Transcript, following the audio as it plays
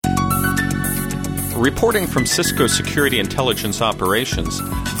Reporting from Cisco Security Intelligence Operations,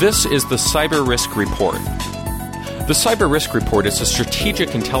 this is the Cyber Risk Report. The Cyber Risk Report is a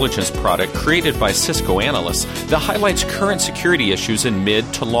strategic intelligence product created by Cisco analysts that highlights current security issues in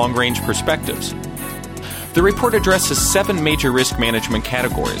mid to long-range perspectives. The report addresses 7 major risk management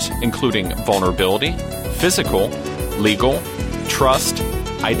categories, including vulnerability, physical, legal, trust,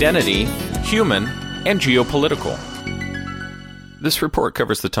 identity, human, and geopolitical. This report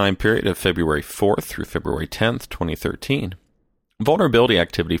covers the time period of February 4th through February 10th, 2013. Vulnerability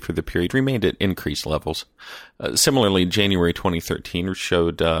activity for the period remained at increased levels. Similarly, January 2013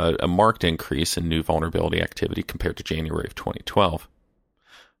 showed a marked increase in new vulnerability activity compared to January of 2012.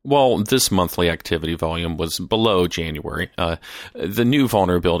 While this monthly activity volume was below January, the new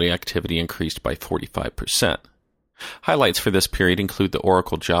vulnerability activity increased by 45%. Highlights for this period include the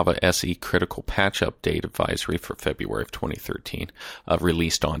Oracle Java SE Critical Patch Update Advisory for February of 2013,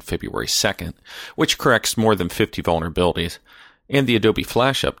 released on February 2nd, which corrects more than 50 vulnerabilities, and the Adobe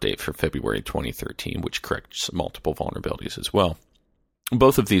Flash Update for February 2013, which corrects multiple vulnerabilities as well.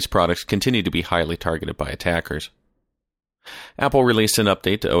 Both of these products continue to be highly targeted by attackers. Apple released an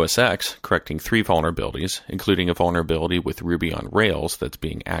update to OS X, correcting 3 vulnerabilities, including a vulnerability with Ruby on Rails that's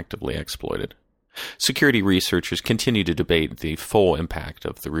being actively exploited. Security researchers continue to debate the full impact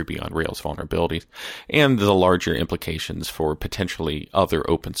of the Ruby on Rails vulnerabilities and the larger implications for potentially other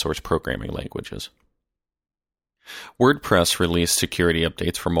open-source programming languages. WordPress released security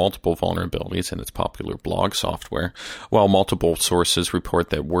updates for multiple vulnerabilities in its popular blog software, while multiple sources report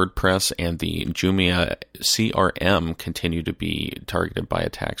that WordPress and the Joomla CRM continue to be targeted by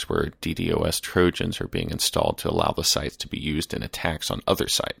attacks where DDoS Trojans are being installed to allow the sites to be used in attacks on other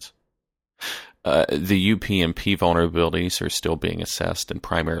sites. The UPnP vulnerabilities are still being assessed and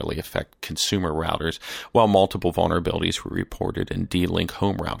primarily affect consumer routers, while multiple vulnerabilities were reported in D-Link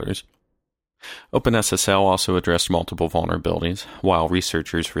home routers. OpenSSL also addressed multiple vulnerabilities, while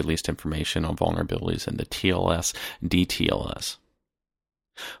researchers released information on vulnerabilities in the TLS DTLS.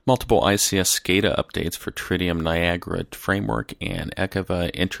 Multiple ICS SCADA updates for Tritium Niagara Framework and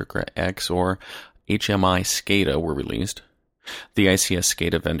Ekava Integra X or HMI SCADA were released. The ICS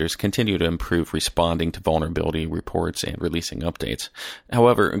SCADA vendors continue to improve responding to vulnerability reports and releasing updates.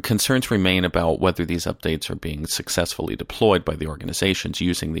 However, concerns remain about whether these updates are being successfully deployed by the organizations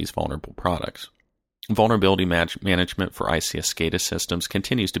using these vulnerable products. Vulnerability management for ICS SCADA systems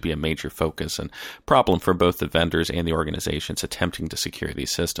continues to be a major focus and problem for both the vendors and the organizations attempting to secure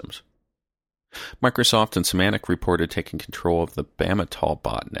these systems. Microsoft and Symantec reported taking control of the Bamatol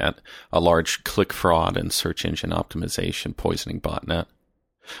botnet, a large click fraud and search engine optimization poisoning botnet.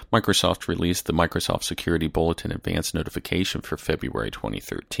 Microsoft released the Microsoft Security Bulletin Advanced Notification for February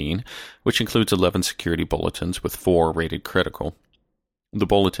 2013, which includes 11 security bulletins with 4 rated critical. The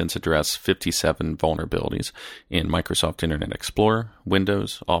bulletins address 57 vulnerabilities in Microsoft Internet Explorer,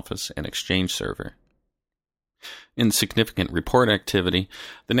 Windows, Office, and Exchange Server. In significant report activity,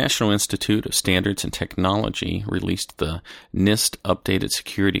 the National Institute of Standards and Technology released the NIST Updated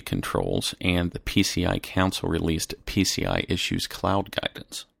Security Controls, and the PCI Council released PCI Issues Cloud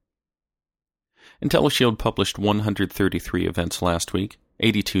Guidance. IntelliShield published 133 events last week,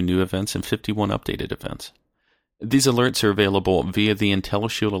 82 new events, and 51 updated events. These alerts are available via the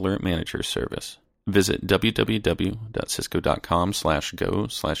IntelliShield Alert Manager service. Visit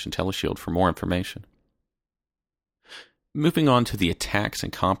www.cisco.com/go/IntelliShield for more information. Moving on to the attacks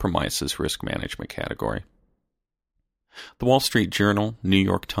and compromises risk management category. The Wall Street Journal, New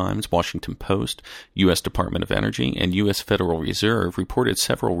York Times, Washington Post, U.S. Department of Energy, and U.S. Federal Reserve reported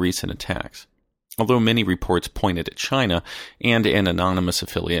several recent attacks. Although many reports pointed at China and an anonymous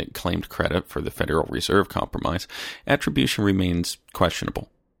affiliate claimed credit for the Federal Reserve compromise, attribution remains questionable.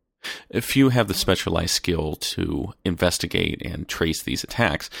 Few have the specialized skill to investigate and trace these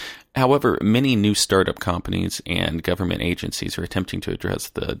attacks. However, many new startup companies and government agencies are attempting to address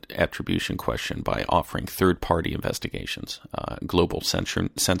the attribution question by offering third-party investigations, global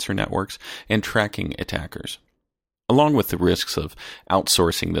sensor networks, and tracking attackers. Along with the risks of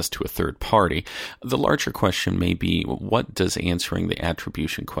outsourcing this to a third party, the larger question may be, what does answering the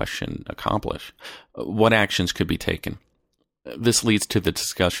attribution question accomplish? What actions could be taken? This leads to the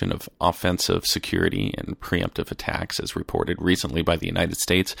discussion of offensive security and preemptive attacks as reported recently by the United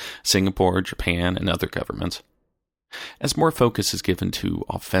States, Singapore, Japan, and other governments. As more focus is given to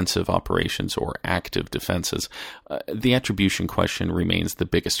offensive operations or active defenses, the attribution question remains the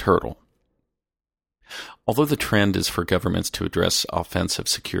biggest hurdle. Although the trend is for governments to address offensive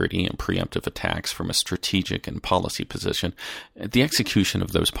security and preemptive attacks from a strategic and policy position, the execution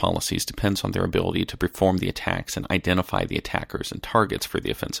of those policies depends on their ability to perform the attacks and identify the attackers and targets for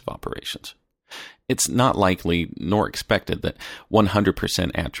the offensive operations. It's not likely nor expected that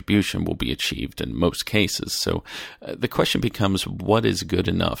 100% attribution will be achieved in most cases, so the question becomes what is good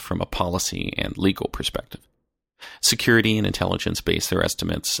enough from a policy and legal perspective. Security and intelligence base their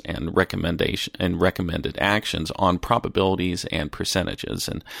estimates and recommended actions on probabilities and percentages,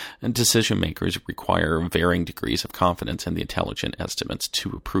 and decision makers require varying degrees of confidence in the intelligent estimates to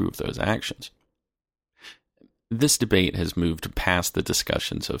approve those actions. This debate has moved past the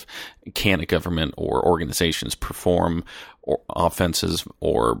discussions of can a government or organizations perform offenses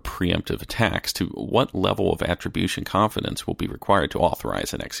or preemptive attacks to what level of attribution confidence will be required to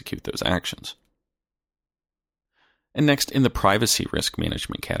authorize and execute those actions. And next, in the privacy risk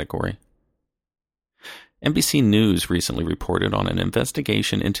management category, NBC News recently reported on an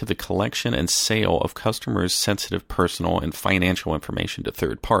investigation into the collection and sale of customers' sensitive personal and financial information to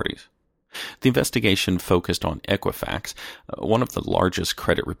third parties. The investigation focused on Equifax, one of the largest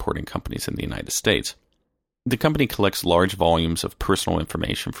credit reporting companies in the United States. The company collects large volumes of personal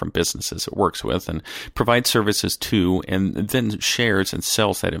information from businesses it works with and provides services to and then shares and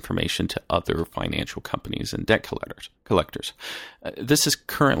sells that information to other financial companies and debt collectors. This is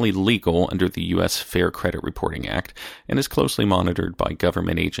currently legal under the U.S. Fair Credit Reporting Act and is closely monitored by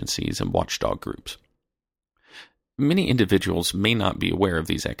government agencies and watchdog groups. Many individuals may not be aware of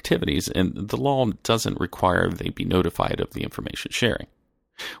these activities, and the law doesn't require they be notified of the information sharing.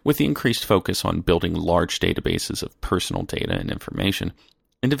 With the increased focus on building large databases of personal data and information,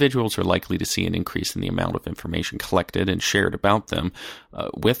 individuals are likely to see an increase in the amount of information collected and shared about them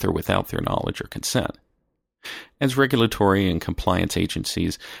with or without their knowledge or consent. As regulatory and compliance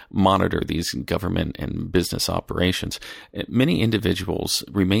agencies monitor these government and business operations, many individuals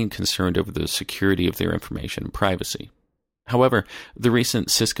remain concerned over the security of their information and privacy. However, the recent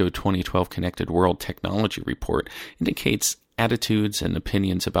Cisco 2012 Connected World Technology Report indicates attitudes and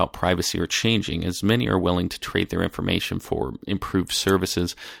opinions about privacy are changing as many are willing to trade their information for improved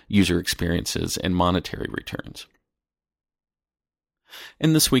services, user experiences, and monetary returns.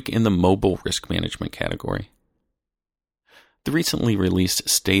 And this week in the mobile risk management category, the recently released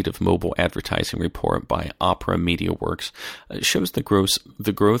State of Mobile Advertising report by Opera MediaWorks shows the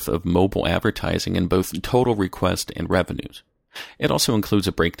growth of mobile advertising in both total request and revenues. It also includes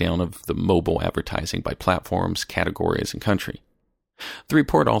a breakdown of the mobile advertising by platforms, categories, and country. The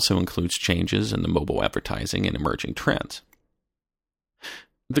report also includes changes in the mobile advertising and emerging trends.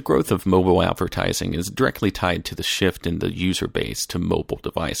 The growth of mobile advertising is directly tied to the shift in the user base to mobile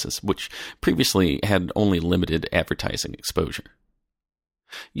devices, which previously had only limited advertising exposure.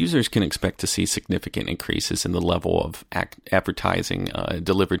 Users can expect to see significant increases in the level of advertising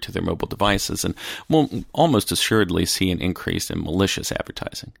delivered to their mobile devices and will almost assuredly see an increase in malicious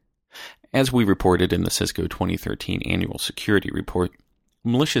advertising. As we reported in the Cisco 2013 Annual Security Report,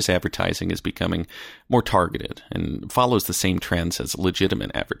 malicious advertising is becoming more targeted and follows the same trends as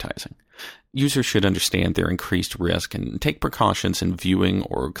legitimate advertising. Users should understand their increased risk and take precautions in viewing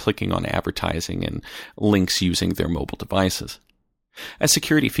or clicking on advertising and links using their mobile devices. As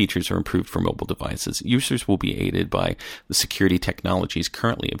security features are improved for mobile devices, users will be aided by the security technologies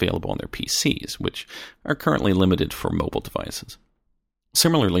currently available on their PCs, which are currently limited for mobile devices.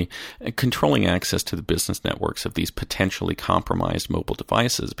 Similarly, controlling access to the business networks of these potentially compromised mobile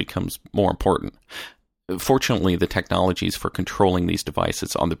devices becomes more important. Fortunately, the technologies for controlling these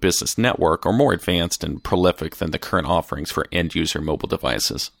devices on the business network are more advanced and prolific than the current offerings for end-user mobile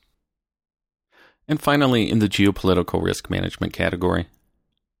devices. And finally, in the geopolitical risk management category,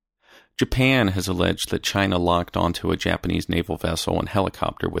 Japan has alleged that China locked onto a Japanese naval vessel and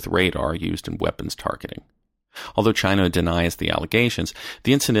helicopter with radar used in weapons targeting. Although China denies the allegations,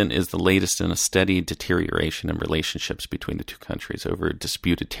 the incident is the latest in a steady deterioration in relationships between the two countries over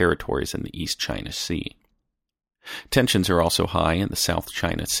disputed territories in the East China Sea. Tensions are also high in the South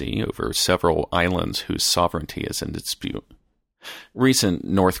China Sea over several islands whose sovereignty is in dispute. Recent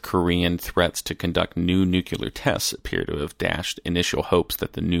North Korean threats to conduct new nuclear tests appear to have dashed initial hopes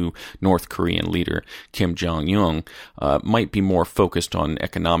that the new North Korean leader, Kim Jong-un, might be more focused on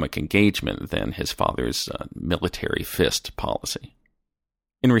economic engagement than his father's military fist policy.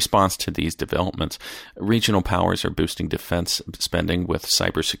 In response to these developments, regional powers are boosting defense spending with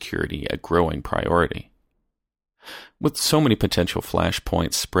cybersecurity a growing priority. With so many potential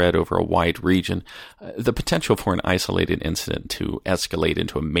flashpoints spread over a wide region, the potential for an isolated incident to escalate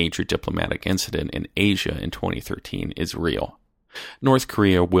into a major diplomatic incident in Asia in 2013 is real. North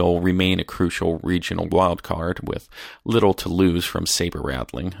Korea will remain a crucial regional wildcard with little to lose from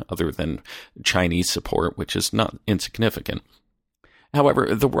saber-rattling other than Chinese support, which is not insignificant.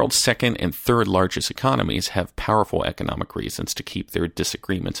 However, the world's second and third largest economies have powerful economic reasons to keep their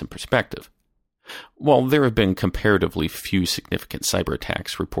disagreements in perspective. While there have been comparatively few significant cyber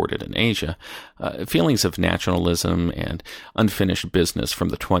attacks reported in Asia, feelings of nationalism and unfinished business from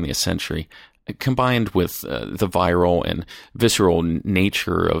the 20th century, combined with the viral and visceral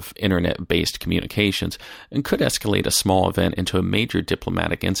nature of internet-based communications, could escalate a small event into a major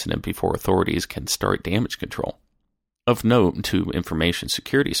diplomatic incident before authorities can start damage control. Of note to information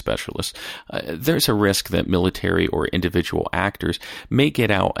security specialists, there's a risk that military or individual actors may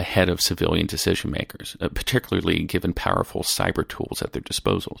get out ahead of civilian decision makers, particularly given powerful cyber tools at their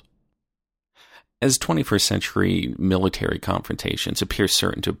disposal. As 21st century military confrontations appear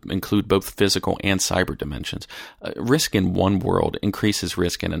certain to include both physical and cyber dimensions, risk in one world increases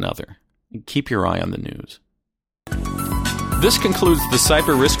risk in another. Keep your eye on the news. This concludes the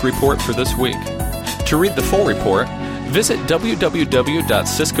Cyber Risk Report for this week. To read the full report, visit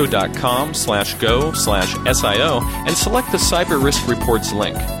www.cisco.com/go/SIO and select the Cyber Risk Reports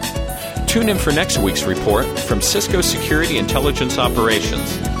link. Tune in for next week's report from Cisco Security Intelligence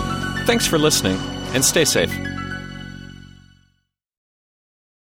Operations. Thanks for listening, and stay safe.